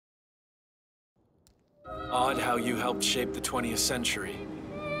Odd how you helped shape the 20th century,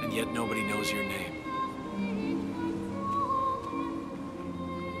 and yet nobody knows your name.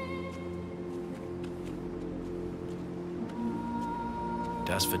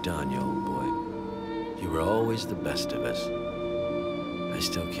 Das Vidania, old boy. You were always the best of us. I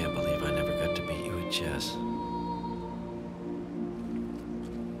still can't believe I never got to beat you at chess.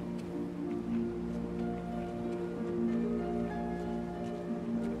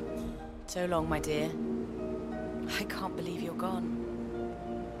 So long, my dear. I can't believe you're gone.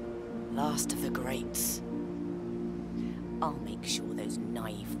 Last of the greats. I'll make sure those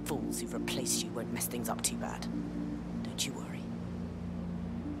naive fools who've replaced you won't mess things up too bad. Don't you worry.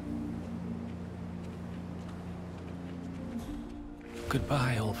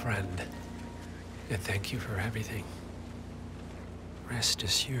 Goodbye, old friend. And thank you for everything. Rest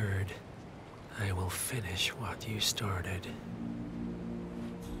assured, I will finish what you started.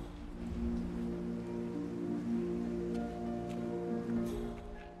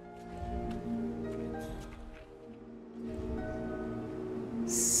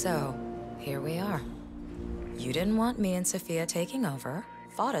 So, here we are. You didn't want me and Sophia taking over.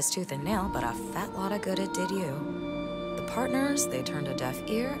 Fought us tooth and nail, but a fat lot of good it did you. The partners, they turned a deaf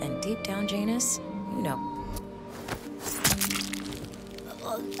ear, and deep down, Janus, you know.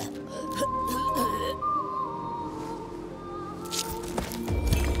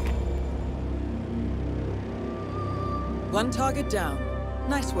 One target down.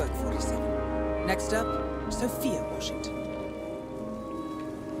 Nice work, 47. Next up, Sophia Washington.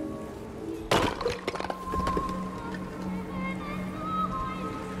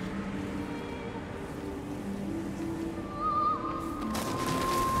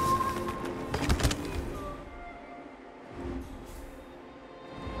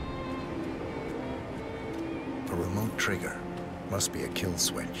 A remote trigger. Must be a kill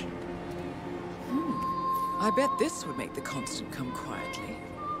switch. I bet this would make the constant come quietly.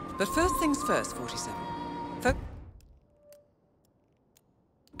 But first things first, 47.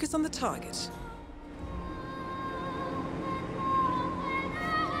 Focus on the target.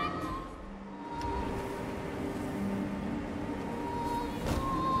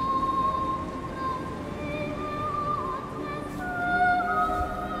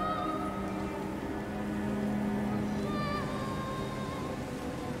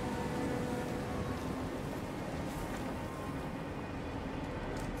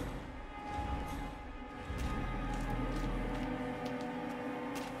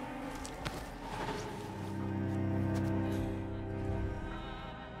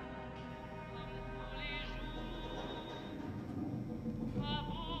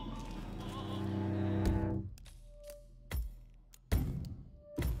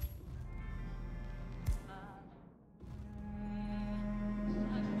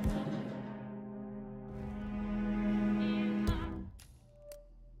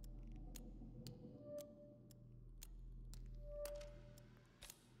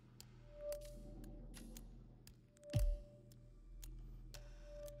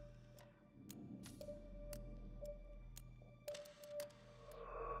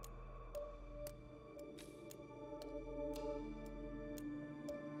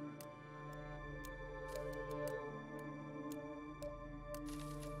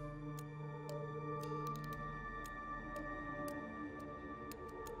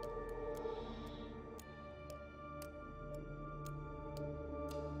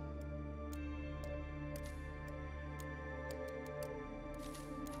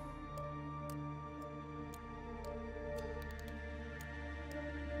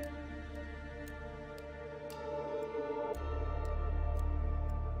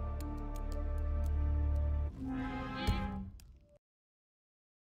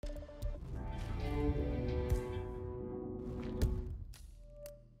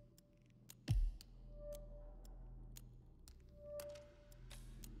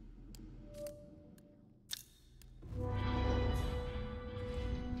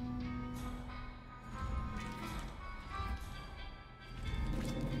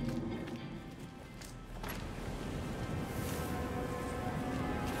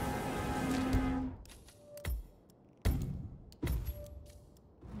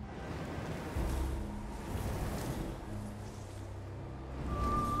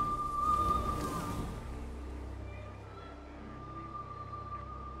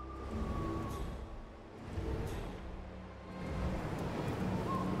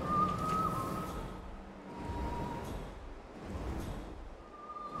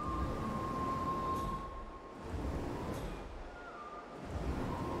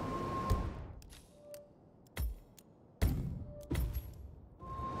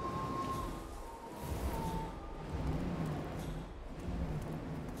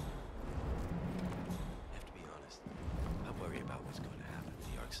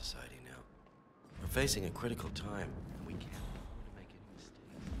 facing a critical time, and we can't afford to make any mistakes.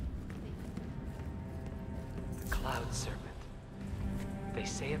 The Cloud Serpent. They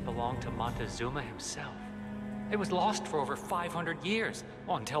say it belonged to Montezuma himself. It was lost for over 500 years,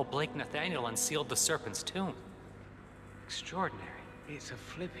 until Blake Nathaniel unsealed the Serpent's tomb. Extraordinary. It's a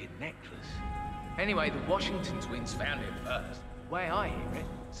flippin' necklace. Anyway, the Washington twins found it first. Way I hear it,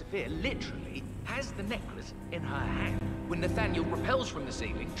 Sophia literally has the necklace in her hand when Nathaniel repels from the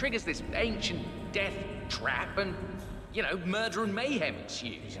ceiling, triggers this ancient death trap, and, you know, murder and mayhem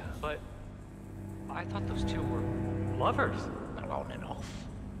ensues. Yeah, but I thought those two were lovers. Well, on and off.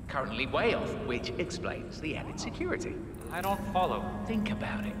 Currently way off, which explains the added security. I don't follow. Think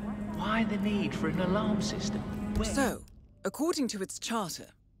about it. Why the need for an alarm system? So, according to its charter,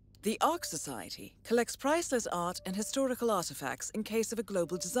 the Ark Society collects priceless art and historical artifacts in case of a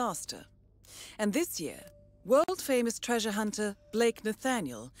global disaster. And this year, world-famous treasure hunter Blake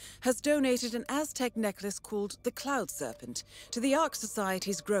Nathaniel has donated an Aztec necklace called the Cloud Serpent to the Ark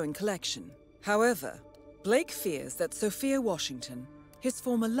Society's growing collection. However, Blake fears that Sophia Washington, his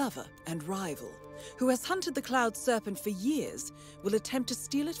former lover and rival, who has hunted the Cloud Serpent for years, will attempt to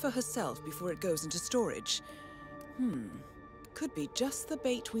steal it for herself before it goes into storage. Could be just the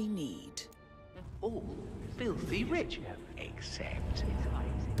bait we need. All filthy rich, except...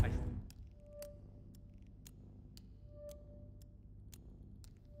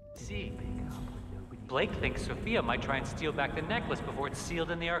 See, Blake thinks Sophia might try and steal back the necklace before it's sealed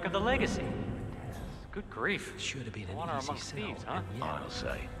in the Ark of the Legacy. Good grief. Should have been an Honor easy amongst sell, thieves, huh? and yet, I'll say.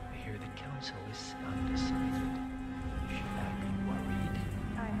 I hear the council is undecided. Should I be worried?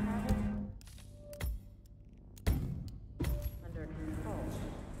 I have it under control.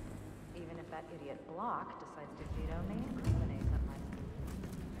 Even if that idiot Block decides to veto me, incriminate on my...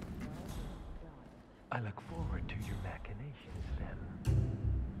 I look forward to your machinations then.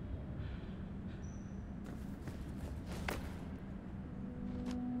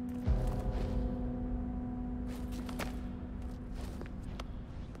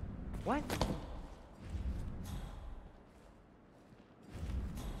 What?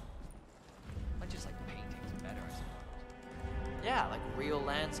 I just like paintings better, I suppose. Yeah, like real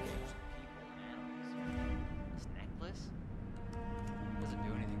landscapes. People and animals. This necklace doesn't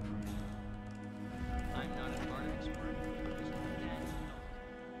do anything for me. I'm not as smart as smart. Just my dad.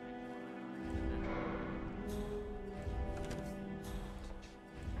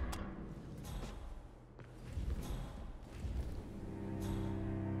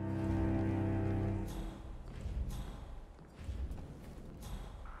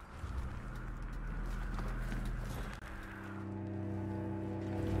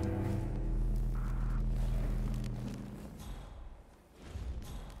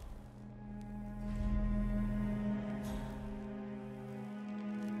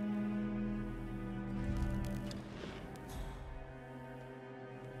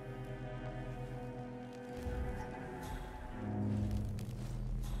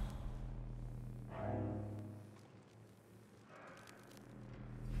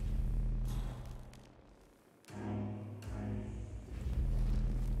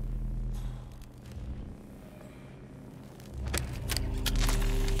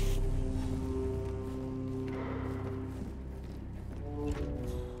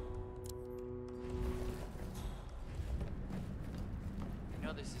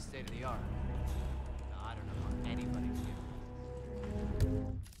 This is state of the art. No, I don't know how anybody would get it.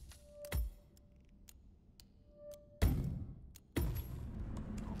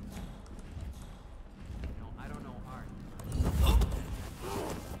 No, I don't know art.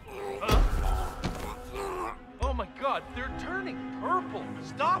 Oh my god, they're turning purple!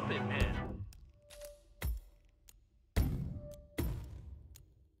 Stop it, man!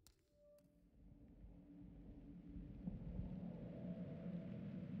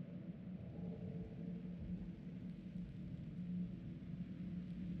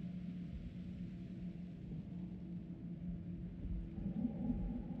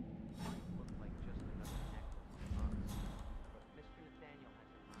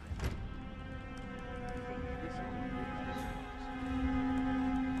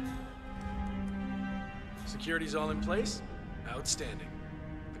 Security's all in place? Outstanding.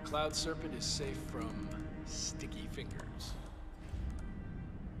 The Cloud Serpent is safe from sticky fingers.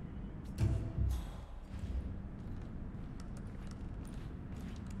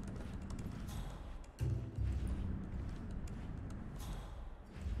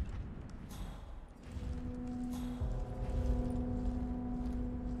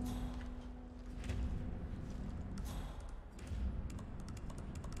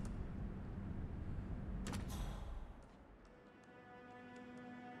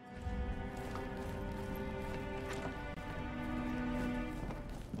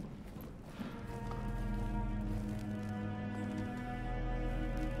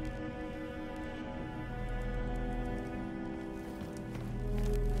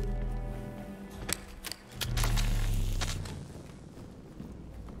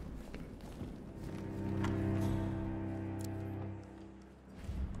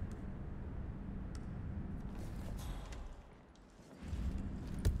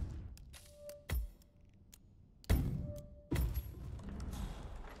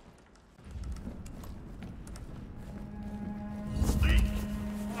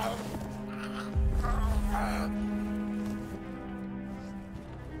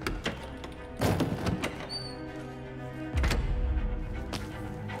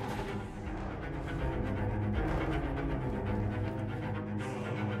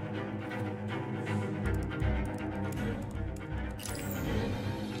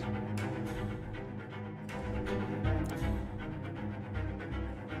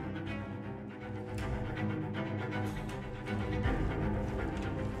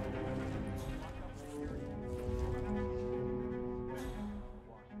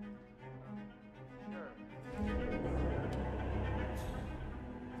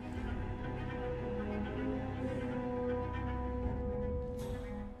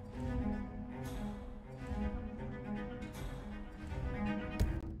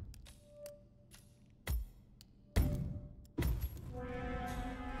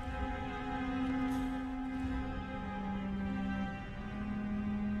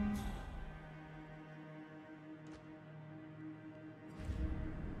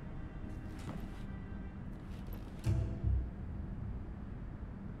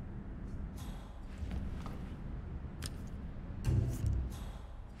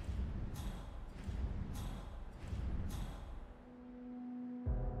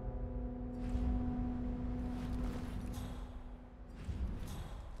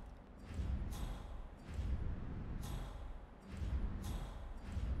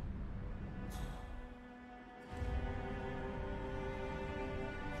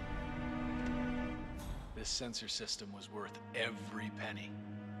 This sensor system was worth every penny.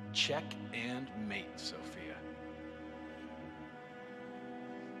 Check and mate, Sophia.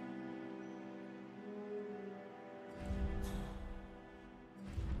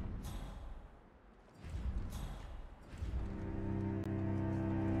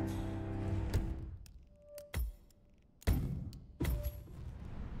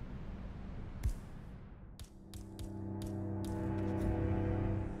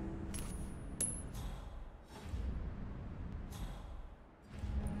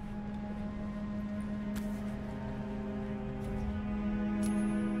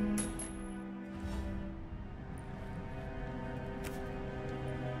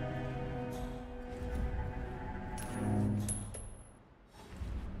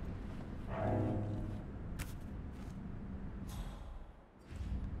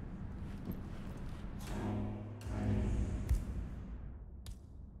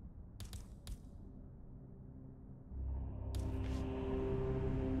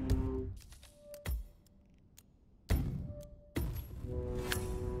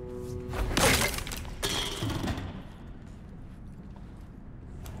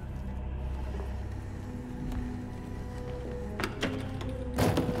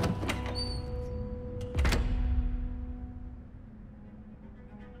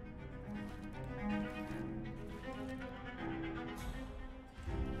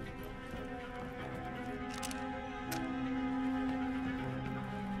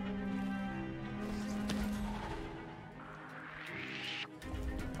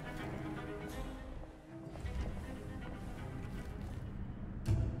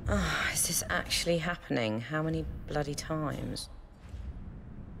 Is this actually happening? How many bloody times?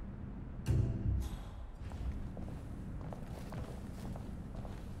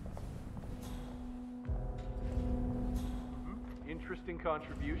 Interesting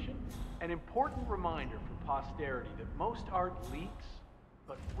contribution. An important reminder for posterity that most art leaks,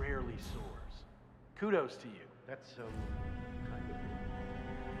 but rarely soars. Kudos to you. That's so kind of you.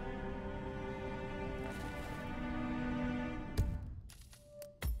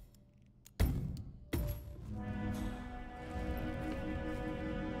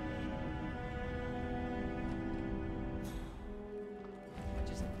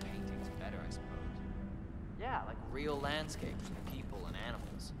 Yeah, like real landscapes with people and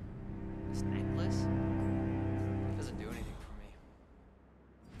animals. This necklace doesn't do anything for me.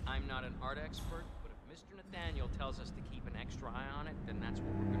 I'm not an art expert, but if Mr. Nathaniel tells us to keep an extra eye on it, then that's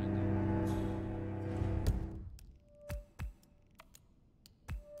what we're gonna do.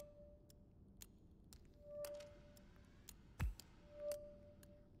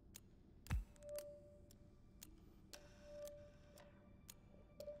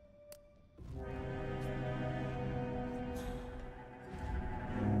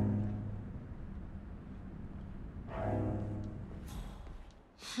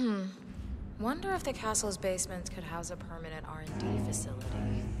 Wonder if the castle's basement could house a permanent R&D facility.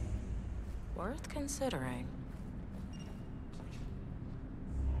 Worth considering.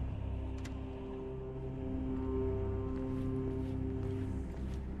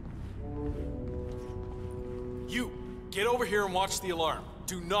 You, get over here and watch the alarm.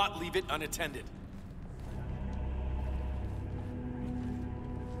 Do not leave it unattended.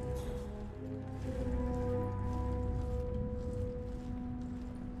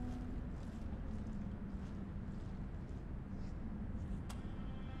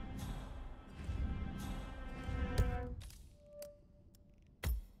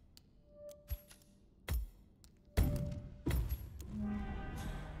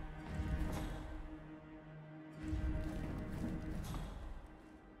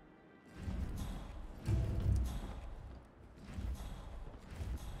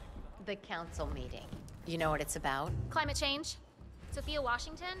 The council meeting. You know what it's about? Climate change. Sophia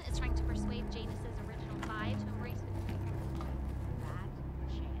Washington is trying to persuade Janus's original five to embrace the That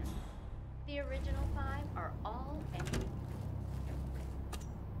chance. The original five are all empty.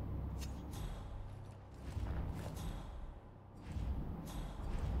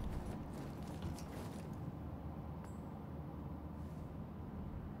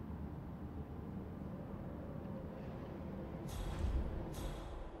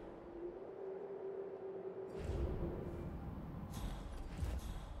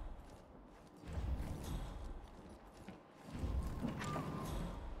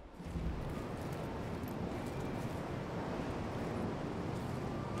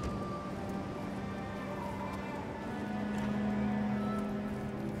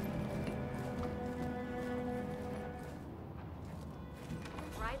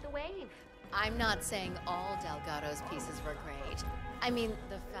 ride the wave. I'm not saying all Delgado's pieces were great. I mean,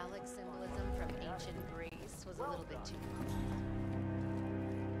 the phallic symbolism from ancient Greece. was a little bit too long.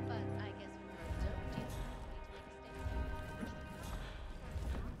 But I guess for a dope deal, we need to make a statement.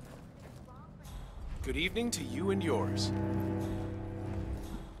 Good evening to you and yours.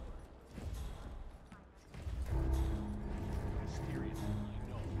 Mysterious,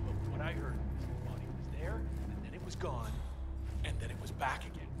 but what I heard was the body was there, and then it was gone, and then it was back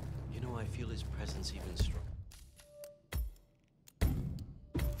again. You know, I feel his presence even stronger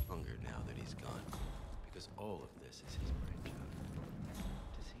now that he's gone, because all of this is his brainchild.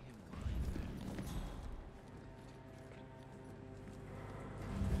 To see him lying there.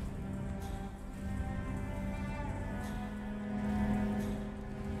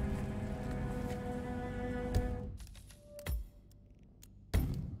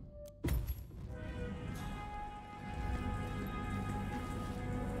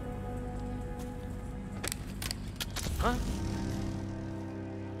 Huh?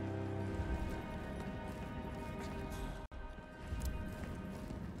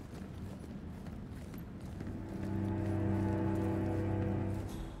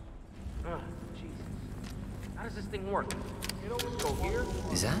 How does this thing work? It always go here.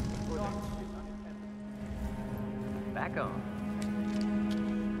 Is that? Back on.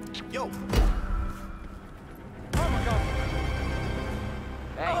 Yo! Oh my god!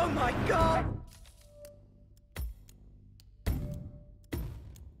 Hey. Oh my god!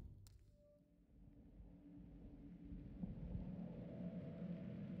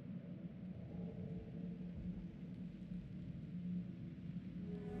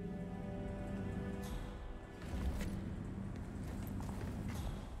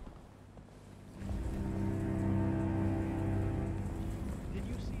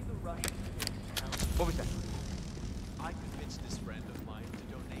 What was that? I convinced this friend of mine to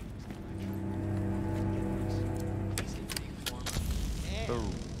donate his collection. He's in big pharma,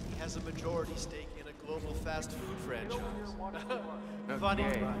 and he has a majority stake in a global fast food franchise. Funny,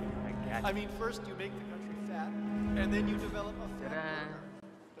 Okay, right? I got you. I mean, first you make the country fat, and then you develop a fat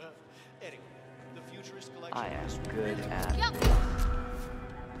burger. Anyway, the futurist collection. I am good at. Yep.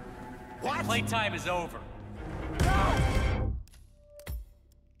 What? Playtime is over.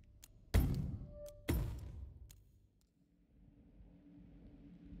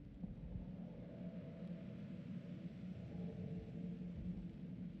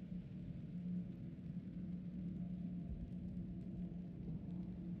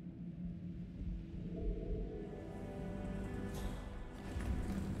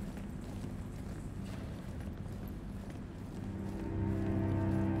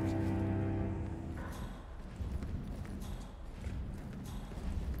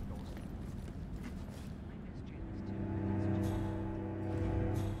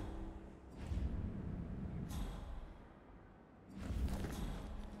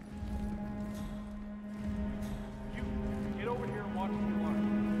 Get over here and watch the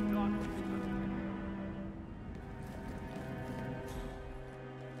alarm. Doc,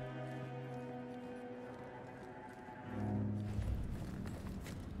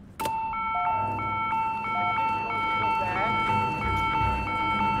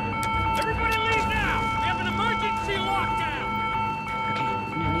 Everybody leave now! We have an emergency lockdown! Okay,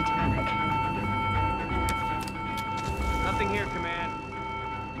 no need to panic. nothing here, Command.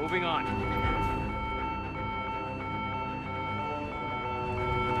 Moving on.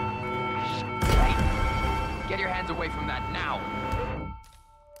 Hey, get your hands away from that now!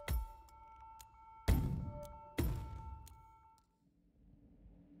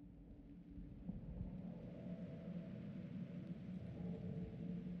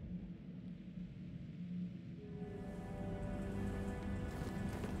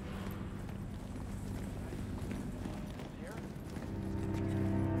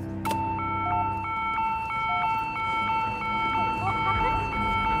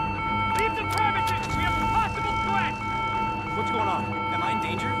 Leave the premises! We have a possible threat! What's going on? Am I in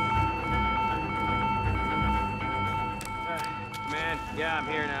danger? Command, yeah, I'm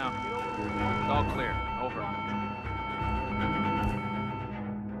here now. It's all clear. Over.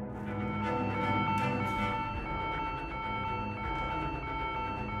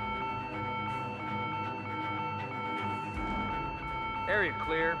 Area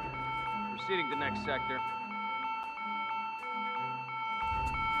clear. Proceeding to next sector.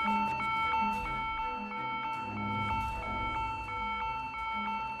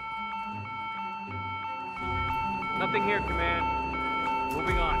 Nothing here, Command.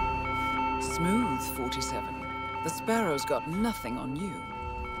 Moving on. Smooth, 47. The Sparrow's got nothing on you.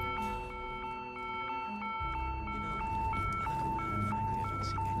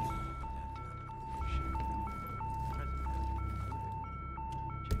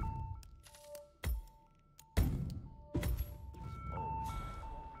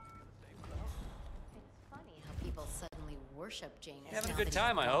 worship Janus. Having a now good that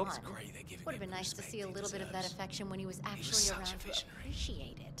time, he's I hope. gone. Would have been nice to see a little bit of that affection when he was actually around to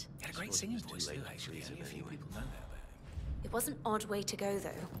appreciate it. Had a great singing voice too, actually. A few people know that about him. It was an odd way to go, though.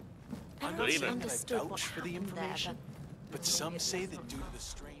 I'm I not saying that I understood what vouch for the happened there, information, but some say that due to the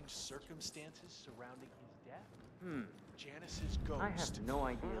strange circumstances surrounding his death, Janice's ghost. I have no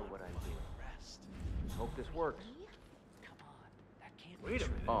idea what I'm doing. Rest. Hope this works. Come on, that can't Wait be a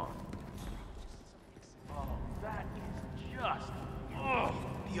true. minute. Oh. Oh, that is just. Oh,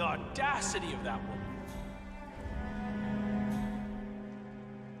 the audacity of that woman.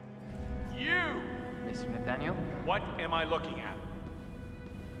 You! Mr. Nathaniel? What am I looking at?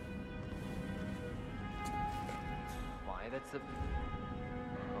 Why, that's a...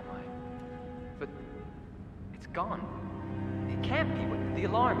 Oh my... But... it's gone. It can't be. What, the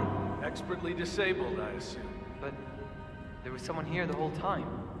alarm... Expertly disabled, I assume. But... there was someone here the whole time.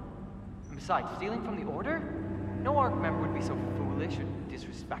 And besides, stealing from the Order? No Ark member would be so foolish or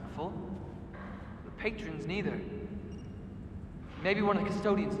disrespectful. The patrons neither. Maybe one of the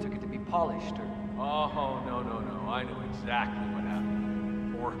custodians took it to be polished, or... Oh, no. I know exactly what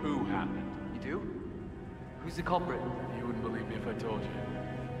happened. Or who happened. You do? Who's the culprit? You wouldn't believe me if I told you.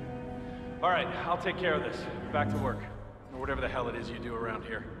 All right, I'll take care of this. Back to work. Or whatever the hell it is you do around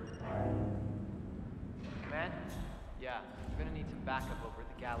here. Command? Yeah, we're gonna need some backup over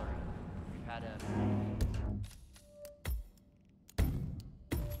at the gallery. We've had a...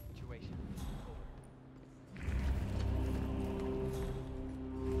 situation.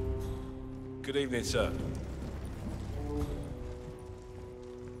 Good evening, sir.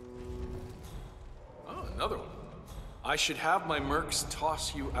 Oh, another one. I should have my mercs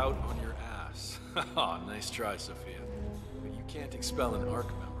toss you out on your ass. Haha, nice try, Sophia. But you can't expel an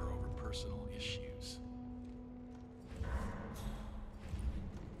Ark member over personal issues.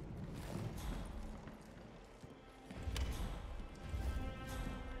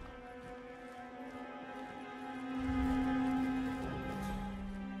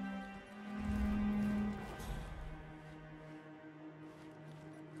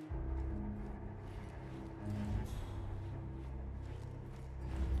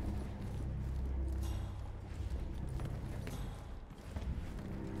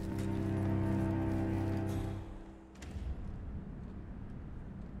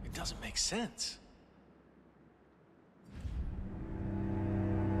 It doesn't make sense.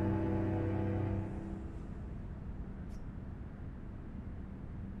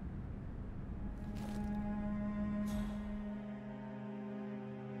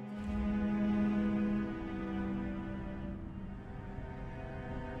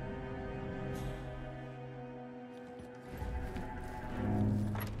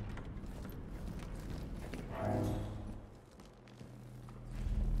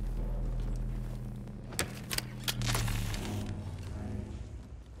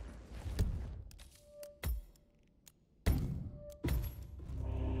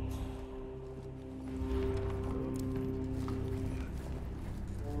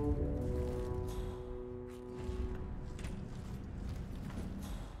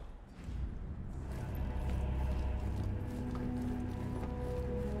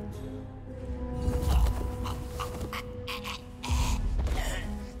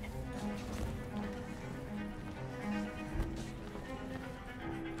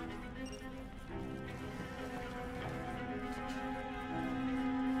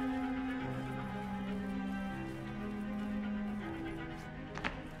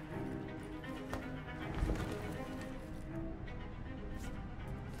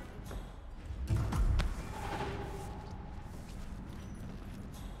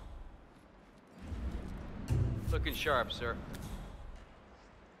 Looking sharp, sir.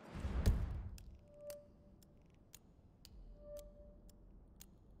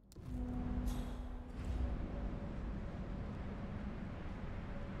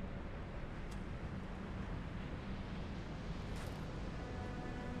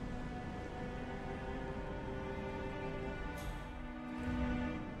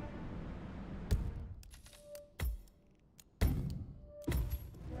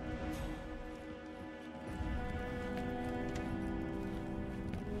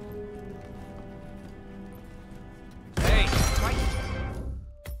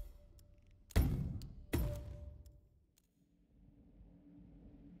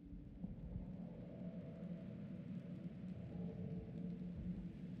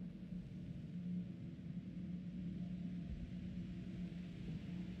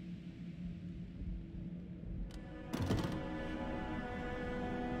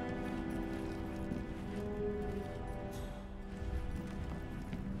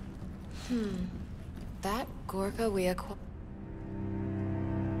 That Gorka we acquired.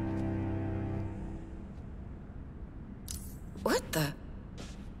 What the?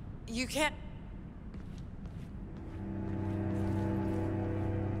 You can't...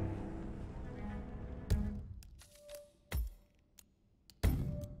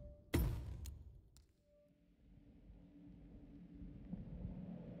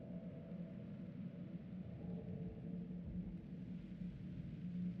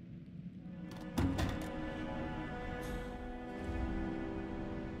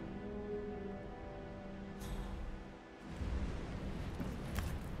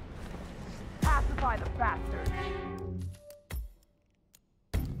 Pacify the bastard!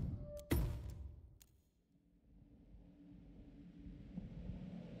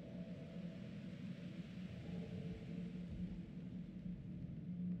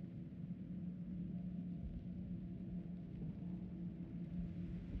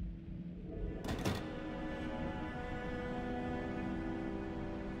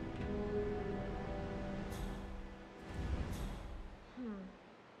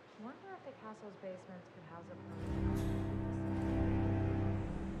 Wonder if the castle's basements could house a permanent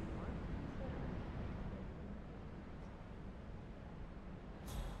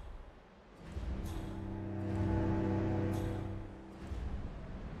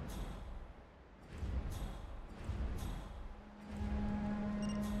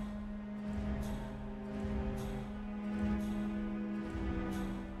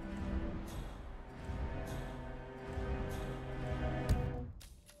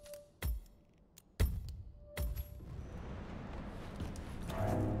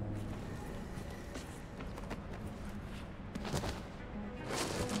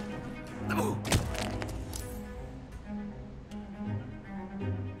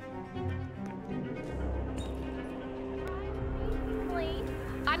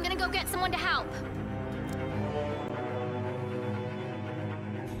I'm gonna go get someone to help.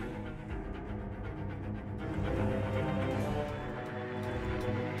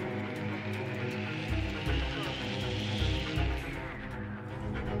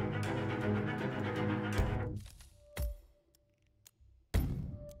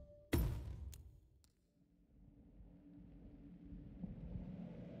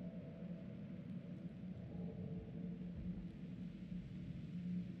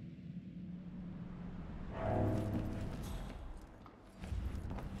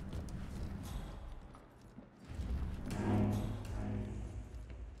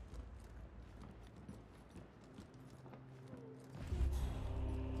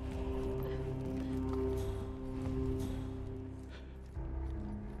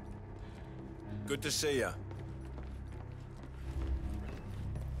 Good to see ya.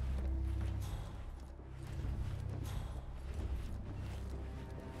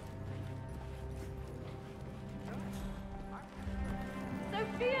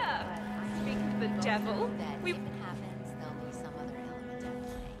 Sophia! Speak of the devil. We...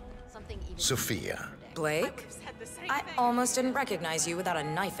 Sophia. Blake? I almost didn't recognize you without a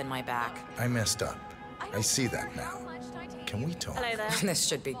knife in my back. I messed up. I see that now. Can we talk? Hello there. This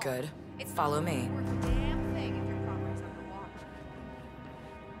should be good. Follow me.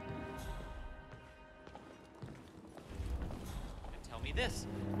 Tell me this.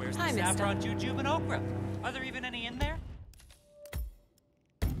 Where's the Hi, mister. saffron, jujube, and okra? Are there even any in there?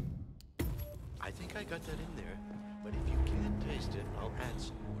 I think I got that in there, but if you can't taste it, I'll add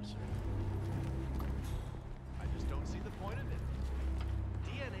some more, sir. I just don't see the point of it.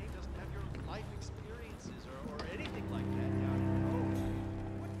 DNA doesn't have your life experiences or anything like that down in code.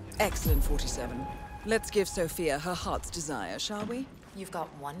 Excellent, 47. Let's give Sophia her heart's desire, shall we? You've got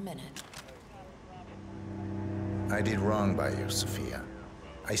 1 minute. I did wrong by you, Sophia.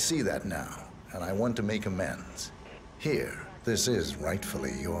 I see that now, and I want to make amends. Here, this is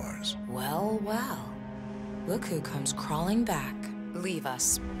rightfully yours. Well, well. Look who comes crawling back. Leave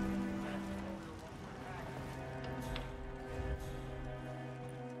us.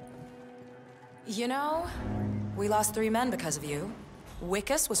 You know, we lost 3 men because of you.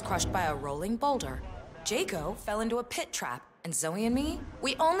 Wickus was crushed by a rolling boulder. Jaco fell into a pit trap. And Zoe and me,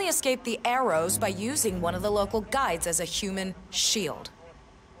 we only escaped the arrows by using one of the local guides as a human shield.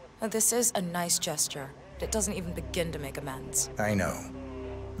 Now, this is a nice gesture, but it doesn't even begin to make amends. I know.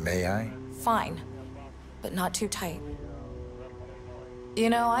 May I? Fine, but not too tight.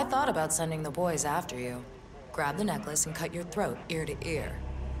 You know, I thought about sending the boys after you. Grab the necklace and cut your throat ear to ear.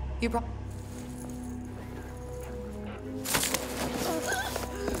 You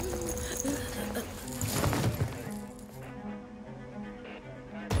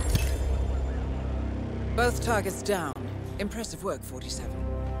Both targets down. Impressive work, 47.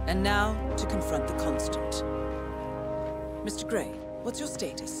 And now, to confront the constant. Mr. Gray, what's your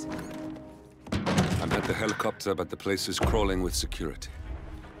status? I'm at the helicopter, but the place is crawling with security.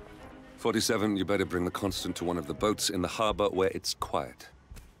 47, you better bring the Constant to one of the boats in the harbor where it's quiet.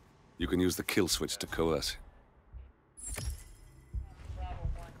 You can use the kill switch to coerce him.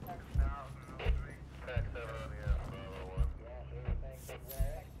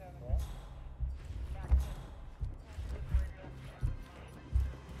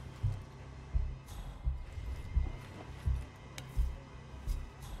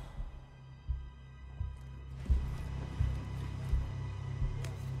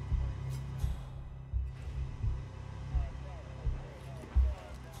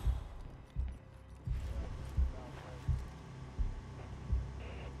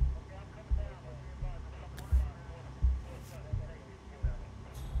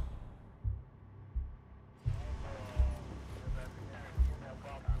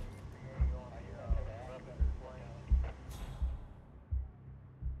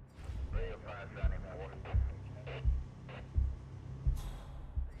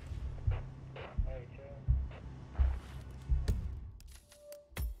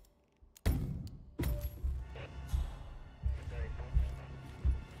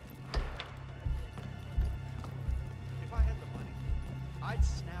 I'd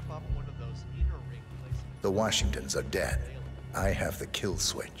snap up one of those inner ring places. The Washingtons are dead. I have the kill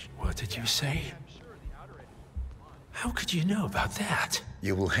switch. What did you say? How could you know about that?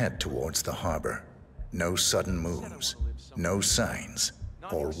 You will head towards the harbor. No sudden moves, no signs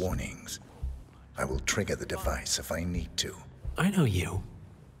or warnings. I will trigger the device if I need to. I know you.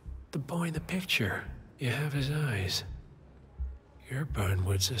 The boy in the picture. You have his eyes. You're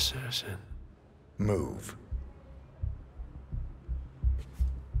Burnwood's assassin. Move.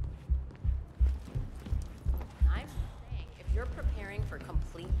 I'm saying, if you're preparing for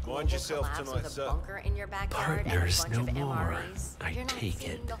complete global Mind yourself collapse tonight, with a sir. bunker in your backyard Partners and a bunch no of more. MREs, I you're not take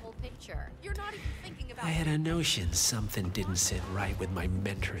seeing it. the whole picture. You're not even thinking about I had a notion something didn't sit right with my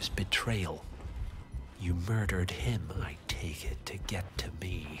mentor's betrayal. You murdered him, I take it, to get to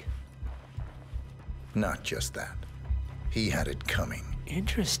me. Not just that. He had it coming.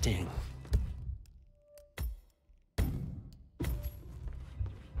 Interesting.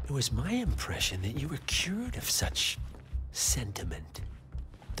 It was my impression that you were cured of such sentiment.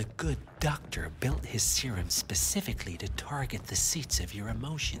 The good doctor built his serum specifically to target the seats of your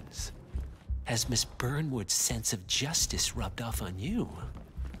emotions. Has Miss Burnwood's sense of justice rubbed off on you?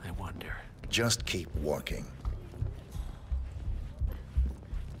 I wonder. Just keep walking.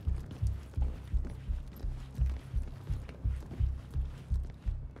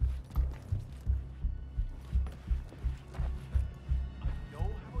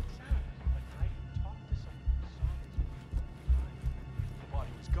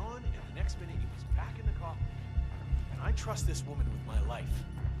 I trust this woman with my life.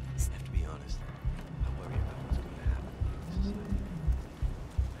 I have to be honest. I worry about what's going to happen.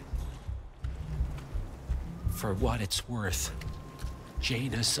 For what it's worth,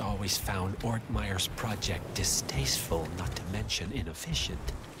 Janus always found Ortmeyer's project distasteful, not to mention inefficient.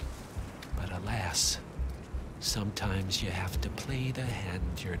 But alas, sometimes you have to play the hand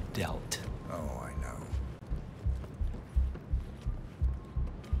you're dealt. Oh, I know.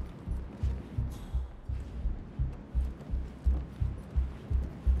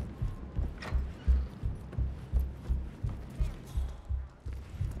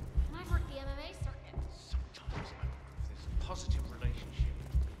 I've worked the MMA circuit. Sometimes there's a positive relationship.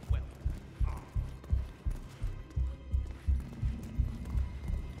 Well,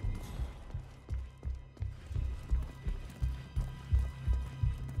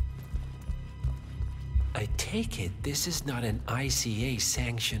 I take it this is not an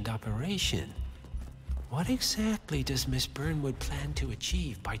ICA-sanctioned operation. What exactly does Miss Burnwood plan to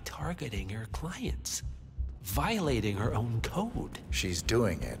achieve by targeting her clients? Violating her own code? She's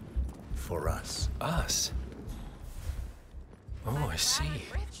doing it for us. Us? Oh, I see.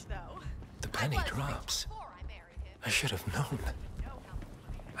 The penny drops. I should have known.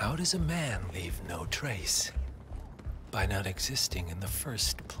 How does a man leave no trace? By not existing in the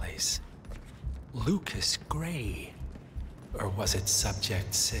first place. Lucas Gray. Or was it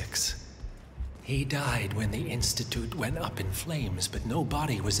Subject 6? He died when the Institute went up in flames, but no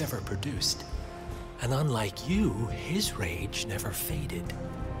body was ever produced. And unlike you, his rage never faded.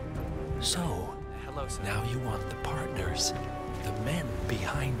 So, now you want the partners, the men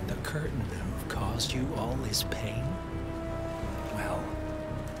behind the curtain who've caused you all this pain? Well,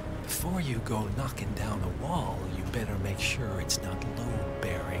 before you go knocking down a wall, you better make sure it's not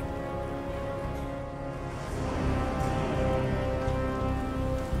load-bearing.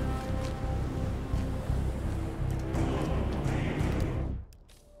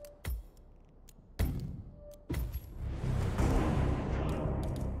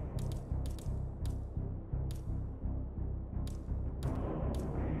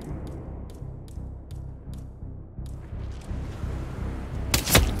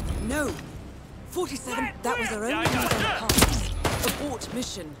 No! 47, that was our only lead on the partners. Abort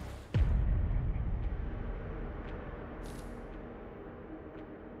mission.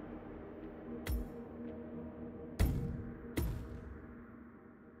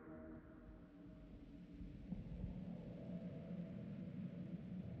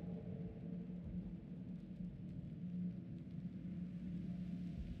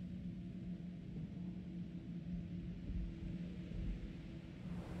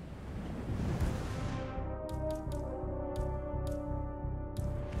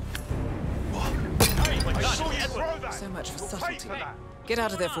 So much for subtlety. Get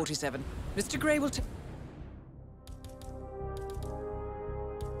out of there, 47. Mr. Grey will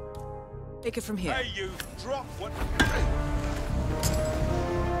take it from here. Hey, you! Drop what?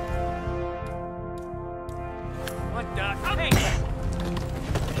 What the? Hey!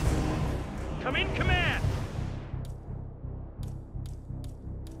 Come in, command!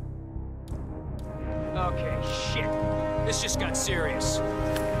 Okay, shit. This just got serious.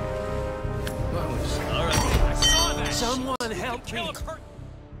 All right. I saw that. Someone help me.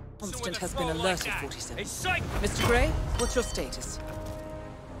 Constant has been alerted, 47. Mr. Grey, what's your status?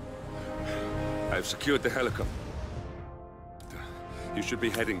 I've secured the helicopter. You should be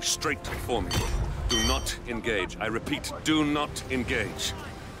heading straight for me. Do not engage. I repeat, do not engage.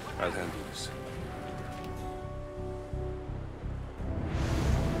 I'll handle this.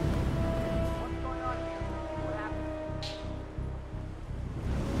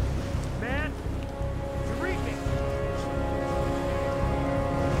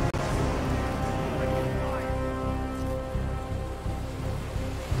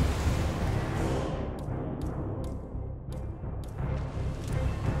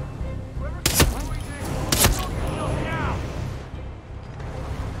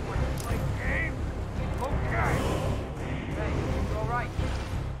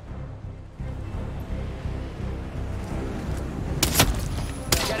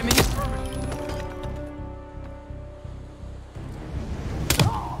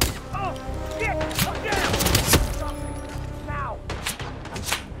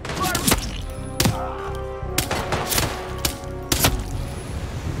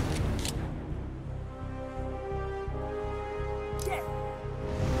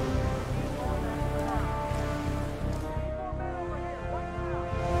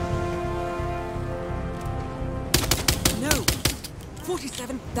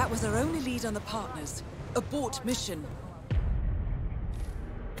 That was our only lead on the partners. Abort mission.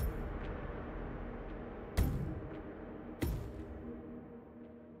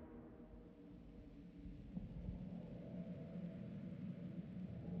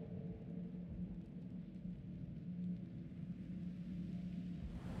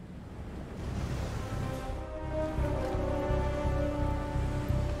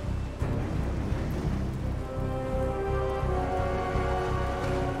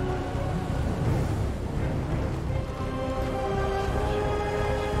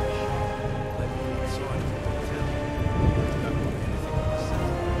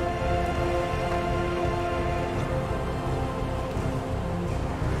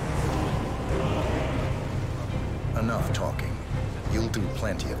 Enough talking. You'll do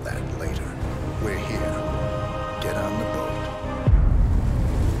plenty of that later. We're here. Get on the boat.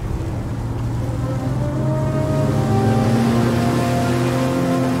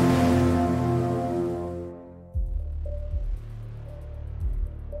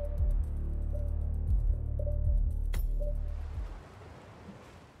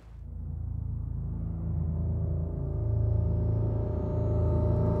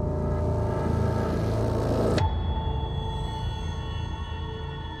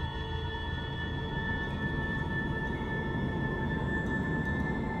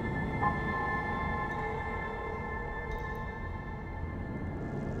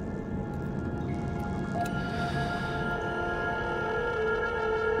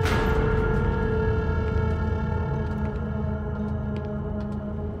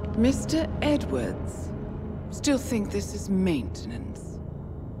 Mr. Edwards, still think this is maintenance?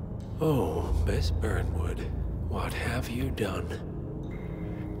 Oh, Miss Burnwood, what have you done?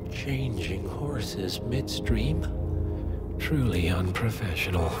 Changing horses midstream? Truly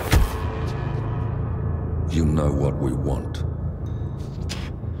unprofessional. You know what we want.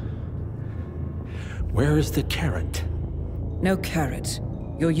 Where is the carrot? No carrot.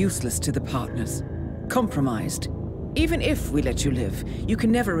 You're useless to the partners. Compromised. Even if we let you live, you can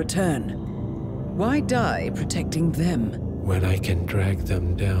never return. Why die protecting them? When I can drag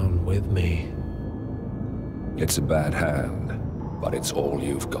them down with me. It's a bad hand, but it's all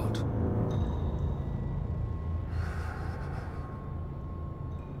you've got.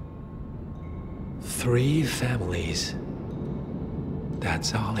 3 families.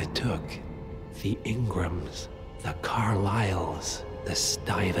 That's all it took. The Ingrams, the Carlyles, the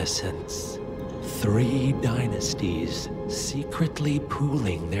Stuyvesants. 3 dynasties secretly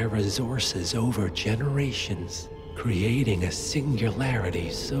pooling their resources over generations, creating a singularity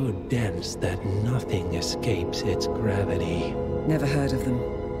so dense that nothing escapes its gravity. Never heard of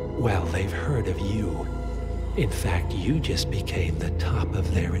them. Well, they've heard of you. In fact, you just became the top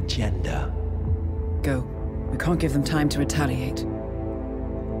of their agenda. Go. We can't give them time to retaliate.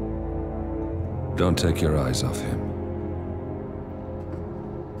 Don't take your eyes off him.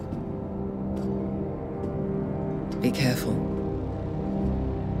 Be careful.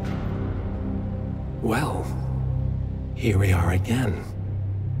 Well, here we are again.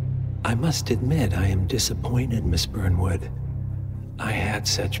 I must admit I am disappointed, Miss Burnwood. I had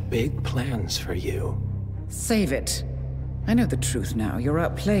such big plans for you. Save it. I know the truth now. You're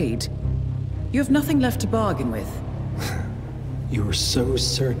outplayed. You have nothing left to bargain with. You were so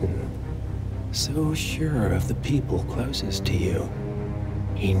certain, so sure of the people closest to you.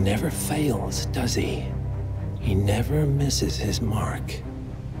 He never fails, does he? He never misses his mark.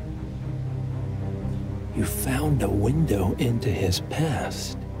 You found a window into his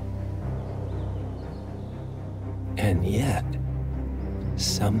past. And yet,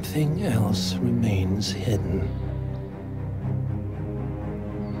 something else remains hidden.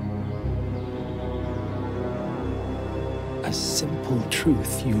 A simple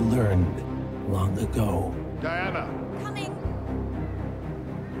truth you learned long ago. Diana! Coming!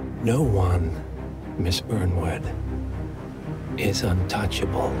 No one, Miss Burnwood, is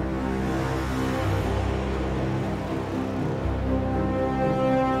untouchable.